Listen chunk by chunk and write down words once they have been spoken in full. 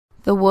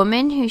The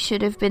woman who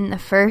should have been the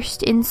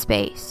first in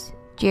space,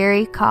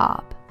 Jerrie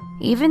Cobb.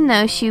 Even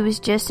though she was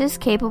just as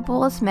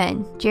capable as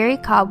men, Jerrie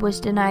Cobb was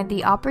denied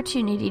the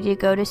opportunity to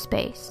go to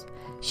space.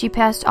 She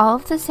passed all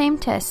of the same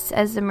tests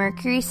as the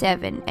Mercury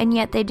 7, and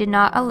yet they did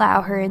not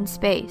allow her in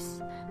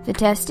space. The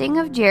testing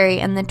of Jerrie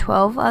and the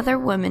 12 other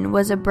women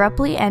was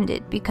abruptly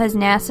ended because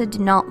NASA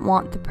did not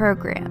want the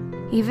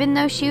program. Even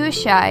though she was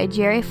shy,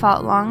 Jerrie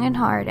fought long and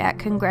hard at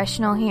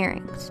congressional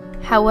hearings.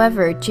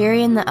 However,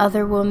 Jerrie and the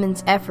other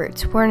women's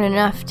efforts weren't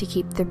enough to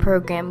keep the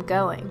program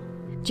going.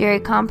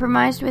 Jerrie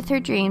compromised with her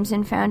dreams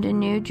and found a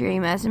new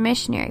dream as a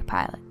missionary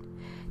pilot.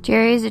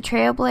 Jerrie is a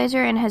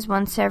trailblazer and has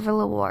won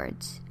several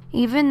awards.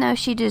 Even though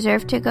she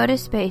deserved to go to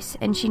space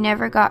and she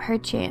never got her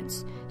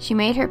chance, she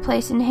made her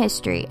place in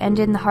history and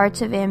in the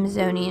hearts of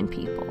Amazonian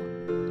people.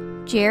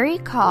 Jerrie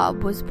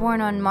Cobb was born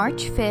on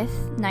March 5,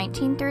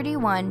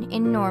 1931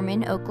 in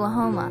Norman,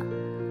 Oklahoma.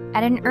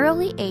 At an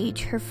early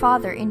age, her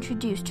father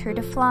introduced her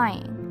to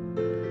flying.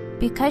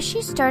 Because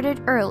she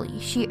started early,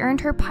 she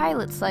earned her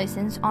pilot's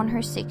license on her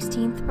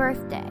 16th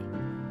birthday.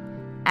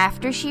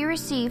 After she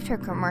received her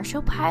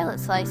commercial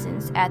pilot's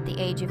license at the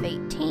age of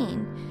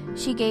 18,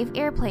 she gave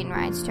airplane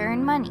rides to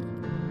earn money.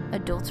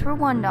 Adults were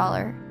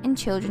 $1 and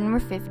children were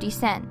 50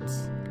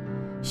 cents.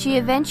 She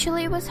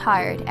eventually was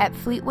hired at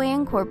Fleetway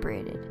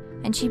Incorporated,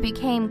 and she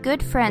became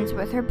good friends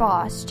with her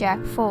boss,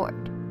 Jack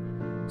Ford.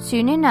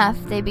 Soon enough,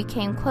 they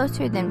became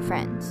closer than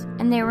friends,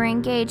 and they were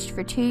engaged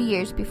for 2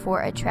 years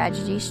before a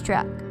tragedy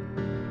struck.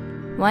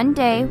 One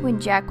day, when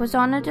Jack was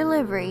on a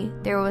delivery,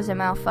 there was a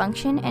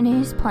malfunction in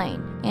his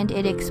plane, and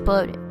it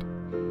exploded.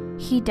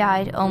 He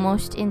died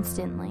almost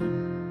instantly.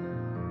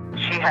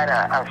 She had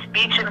a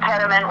speech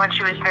impediment when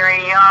she was very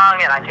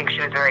young, and I think she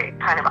was a very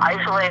kind of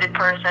isolated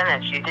person,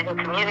 and she didn't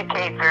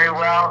communicate very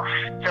well,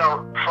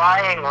 so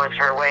flying was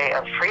her way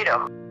of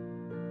freedom.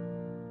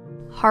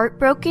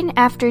 Heartbroken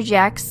after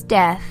Jack's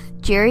death,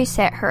 Jerrie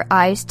set her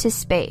eyes to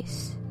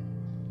space.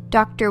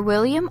 Dr.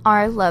 William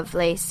R.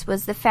 Lovelace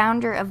was the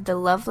founder of the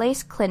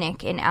Lovelace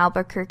Clinic in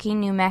Albuquerque,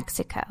 New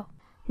Mexico.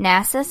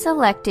 NASA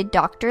selected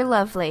Dr.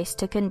 Lovelace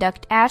to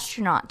conduct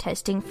astronaut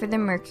testing for the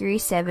Mercury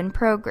 7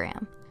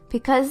 program.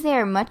 Because they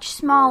are much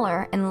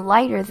smaller and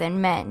lighter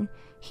than men,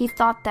 he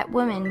thought that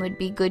women would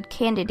be good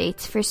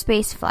candidates for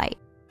spaceflight.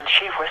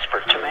 She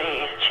whispered to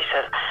me, and she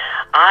said,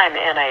 "I'm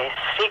in a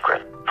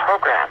secret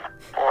program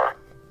for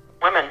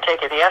women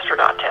taking the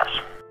astronaut test."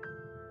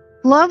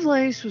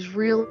 Lovelace was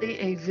really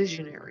a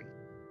visionary.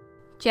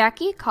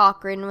 Jackie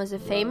Cochran was a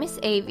famous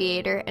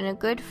aviator and a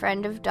good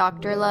friend of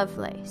Dr.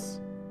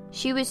 Lovelace.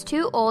 She was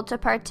too old to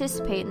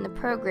participate in the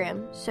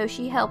program, so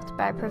she helped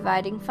by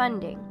providing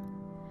funding.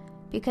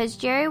 Because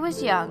Jerrie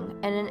was young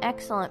and an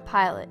excellent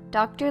pilot,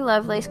 Dr.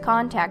 Lovelace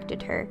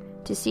contacted her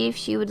to see if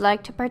she would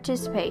like to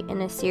participate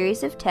in a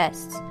series of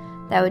tests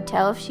that would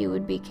tell if she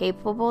would be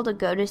capable to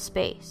go to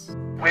space.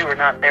 We were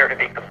not there to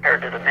be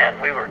compared to the men.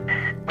 We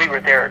were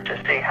there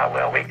to see how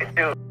well we could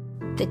do.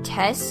 The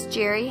tests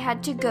Jerrie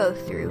had to go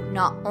through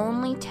not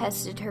only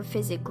tested her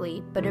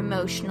physically, but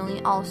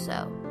emotionally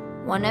also.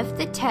 One of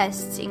the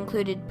tests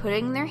included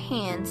putting their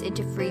hands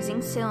into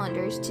freezing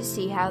cylinders to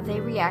see how they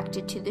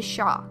reacted to the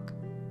shock.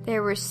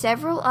 There were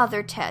several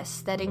other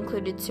tests that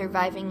included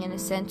surviving in a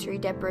sensory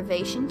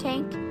deprivation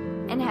tank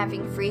and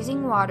having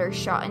freezing water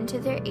shot into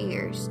their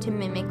ears to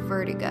mimic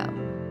vertigo.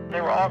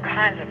 There were all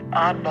kinds of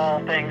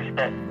oddball things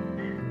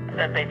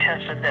that they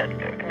tested that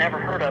I'd never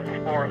heard of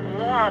before.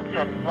 Lots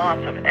and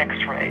lots of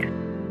x-rays.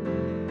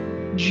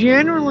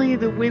 Generally,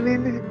 the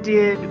women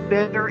did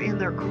better in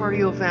their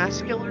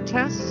cardiovascular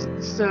tests,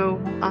 so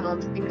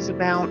things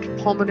about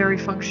pulmonary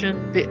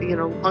function,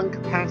 lung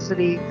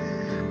capacity,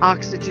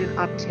 oxygen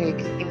uptake,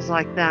 things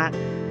like that.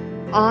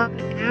 On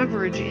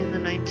average, in the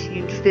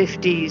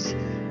 1950s,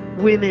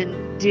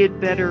 women did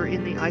better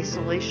in the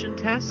isolation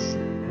tests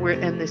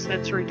and the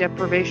sensory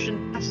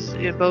deprivation tests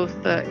in both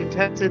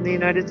in the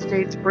United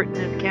States, Britain,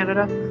 and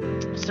Canada.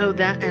 So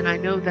that, and I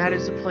know that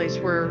is a place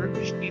where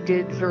she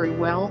did very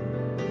well.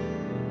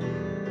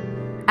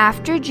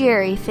 After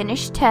Jerrie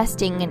finished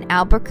testing in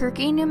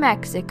Albuquerque, New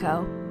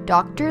Mexico,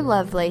 Dr.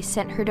 Lovelace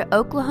sent her to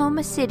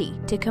Oklahoma City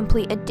to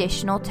complete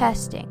additional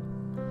testing.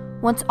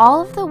 Once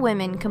all of the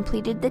women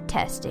completed the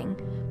testing,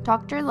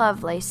 Dr.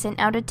 Lovelace sent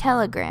out a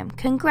telegram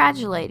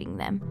congratulating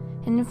them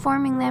and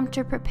informing them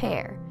to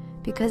prepare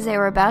because they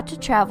were about to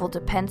travel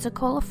to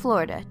Pensacola,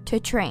 Florida to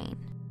train.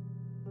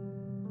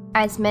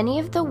 As many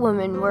of the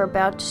women were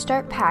about to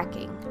start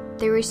packing,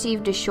 they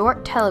received a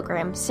short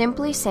telegram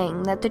simply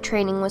saying that the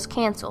training was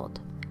canceled,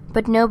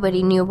 but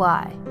nobody knew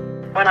why.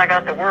 When I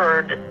got the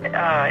word,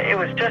 it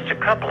was just a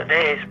couple of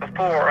days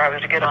before I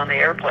was to get on the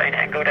airplane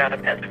and go down to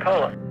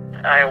Pensacola.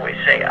 I always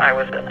say I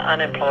was an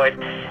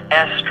unemployed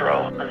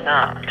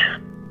astronaut,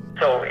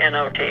 so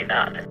N-O-T,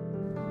 not.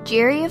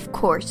 Jerrie, of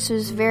course,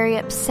 was very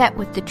upset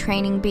with the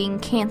training being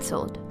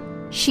canceled.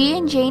 She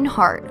and Jane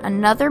Hart,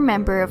 another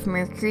member of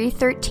Mercury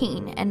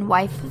 13 and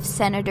wife of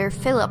Senator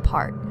Philip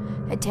Hart,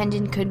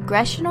 attended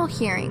congressional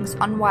hearings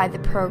on why the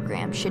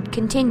program should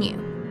continue.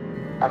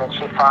 I mean,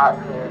 she fought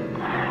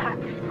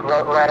and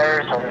wrote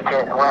letters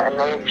and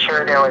made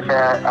sure there was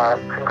a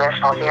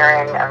congressional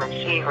hearing. I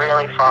mean, she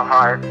really fought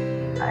hard.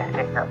 I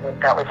think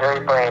that was very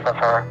brave of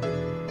her.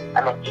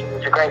 I mean, she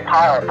was a great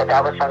pilot, but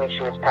that was something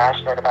she was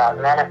passionate about.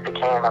 And then it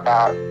became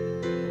about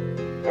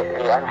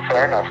the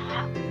unfairness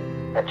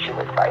that she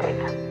was fighting.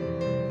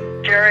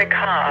 Jerrie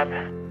Cobb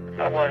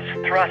was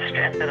thrust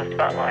into the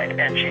spotlight,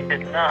 and she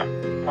did not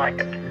like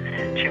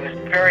it. She was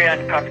very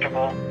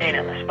uncomfortable being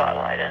in the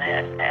spotlight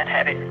and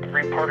having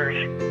reporters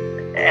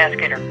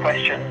asking her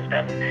questions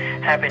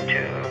and having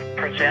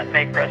to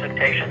make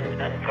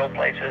presentations and go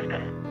places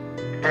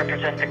and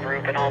represent the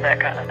group and all that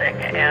kind of thing.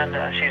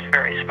 And she's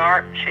very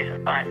smart. She's a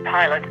fine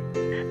pilot.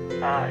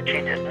 She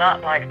did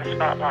not like the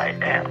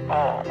spotlight at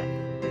all.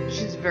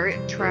 She's very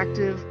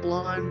attractive,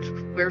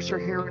 blonde, wears her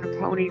hair in a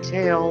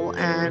ponytail,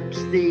 and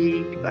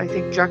the, I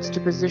think,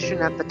 juxtaposition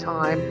at the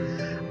time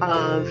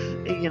of,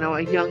 you know,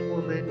 a young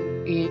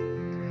woman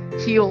in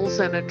heels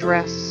and a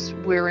dress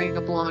wearing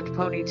a blonde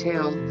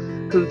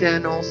ponytail, who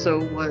then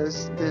also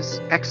was this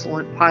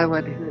excellent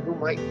pilot who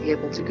might be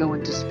able to go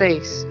into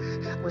space,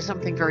 was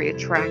something very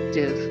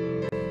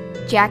attractive.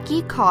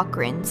 Jackie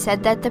Cochran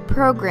said that the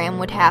program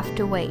would have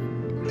to wait.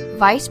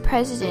 Vice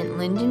President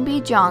Lyndon B.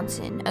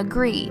 Johnson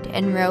agreed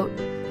and wrote,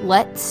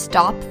 "Let's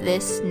stop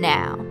this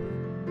now."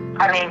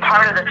 I mean,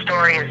 part of the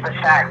story is the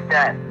fact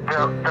that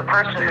the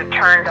person who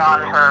turned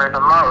on her the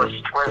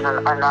most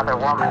was another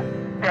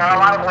woman. There are a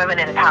lot of women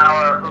in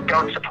power who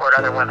don't support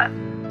other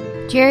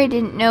women. Jerrie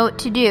didn't know what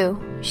to do.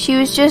 She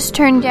was just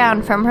turned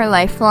down from her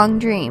lifelong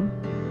dream.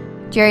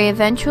 Jerrie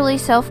eventually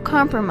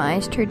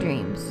self-compromised her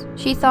dreams.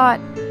 She thought,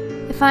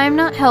 if I am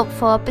not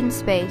helpful up in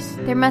space,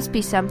 there must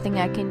be something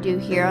I can do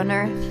here on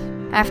Earth.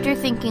 After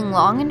thinking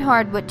long and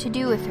hard what to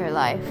do with her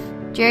life,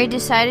 Jerrie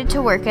decided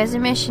to work as a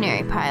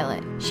missionary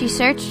pilot. She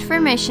searched for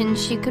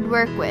missions she could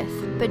work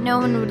with, but no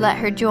one would let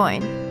her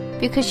join,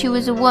 because she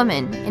was a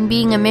woman, and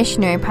being a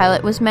missionary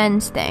pilot was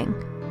men's thing.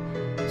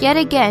 Yet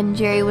again,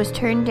 Jerrie was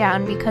turned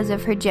down because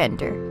of her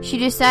gender. She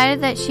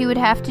decided that she would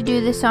have to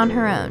do this on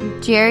her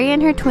own. Jerrie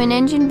and her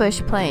twin-engine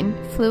bush plane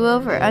flew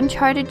over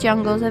uncharted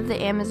jungles of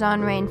the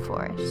Amazon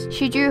rainforest.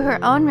 She drew her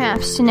own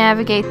maps to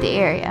navigate the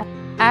area.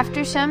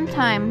 After some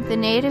time, the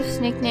natives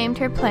nicknamed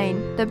her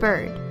plane the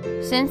Bird.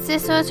 Since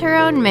this was her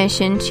own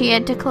mission, she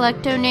had to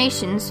collect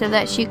donations so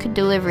that she could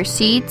deliver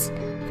seeds,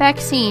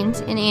 vaccines,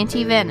 and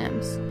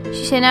anti-venoms.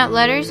 She sent out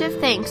letters of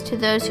thanks to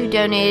those who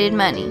donated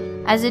money.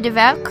 As a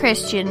devout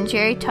Christian,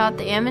 Jerrie taught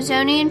the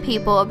Amazonian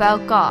people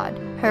about God.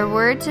 Her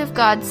words of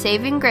God's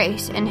saving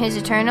grace and His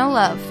eternal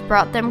love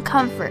brought them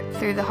comfort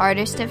through the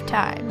hardest of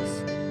times.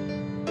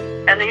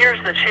 And the years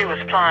that she was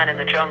flying in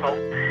the jungle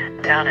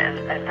down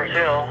in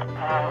Brazil,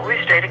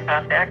 we stayed in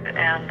contact,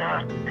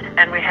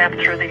 and we have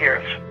through the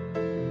years.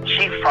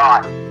 She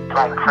fought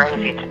like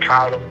crazy to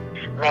try to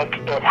make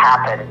it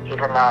happen,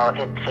 even though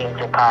it seemed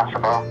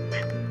impossible.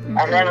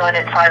 And then when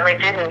it finally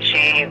didn't,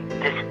 she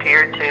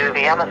disappeared to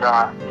the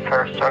Amazon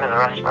for sort of the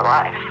rest of her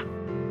life.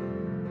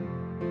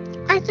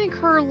 I think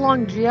her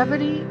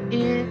longevity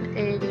in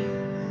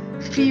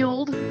a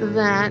field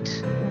that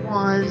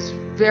was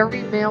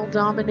very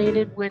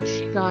male-dominated when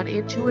she got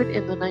into it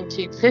in the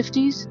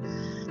 1950s,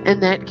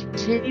 and that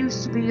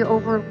continues to be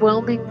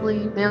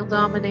overwhelmingly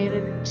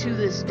male-dominated to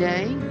this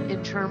day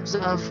in terms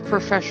of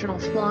professional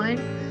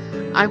flying,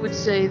 I would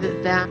say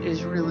that that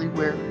is really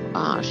where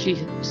she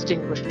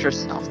distinguished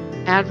herself,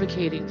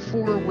 advocating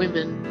for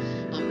women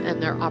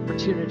and their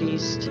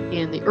opportunities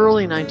in the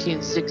early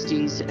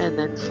 1960s, and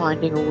then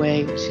finding a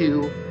way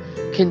to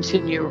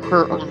continue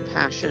her own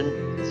passion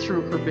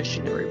through her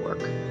missionary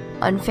work.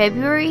 On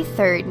February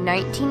 3,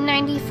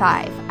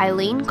 1995,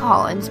 Eileen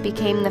Collins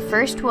became the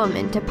first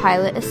woman to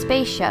pilot a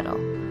space shuttle.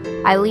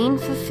 Eileen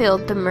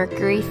fulfilled the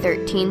Mercury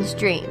 13's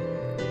dream.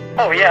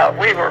 Oh yeah,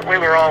 we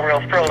were all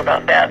real thrilled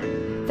about that.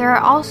 There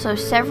are also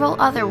several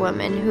other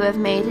women who have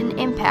made an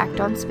impact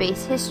on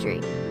space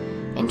history.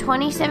 In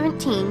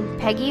 2017,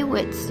 Peggy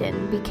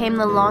Whitson became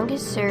the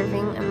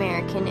longest-serving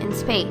American in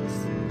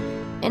space.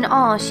 In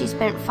all, she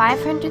spent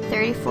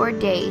 534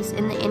 days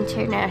in the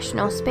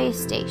International Space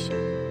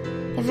Station.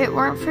 If it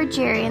weren't for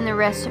Jerrie and the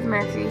rest of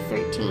Mercury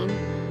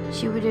 13,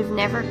 she would have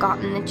never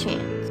gotten the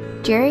chance.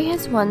 Jerrie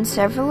has won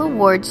several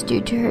awards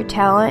due to her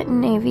talent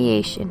in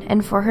aviation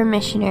and for her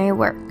missionary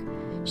work.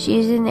 She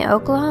is in the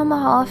Oklahoma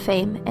Hall of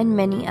Fame and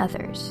many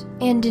others.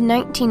 And in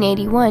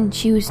 1981,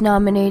 she was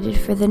nominated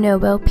for the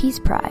Nobel Peace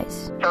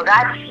Prize. So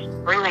that's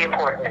really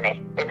important to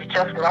me. It's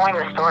just knowing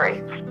the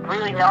story,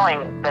 really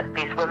knowing that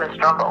these women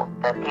struggled,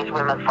 that these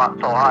women fought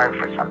so hard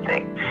for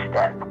something,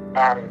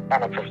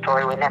 and it's a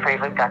story we never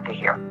even got to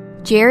hear.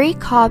 Jerrie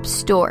Cobb's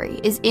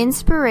story is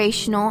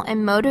inspirational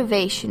and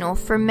motivational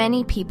for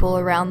many people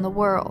around the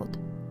world.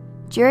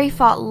 Jerrie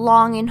fought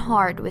long and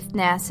hard with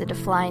NASA to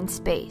fly in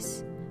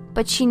space,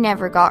 but she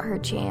never got her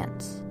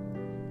chance.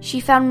 She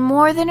found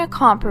more than a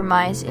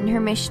compromise in her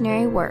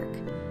missionary work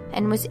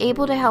and was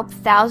able to help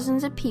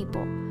thousands of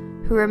people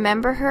who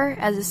remember her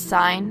as a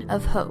sign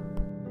of hope.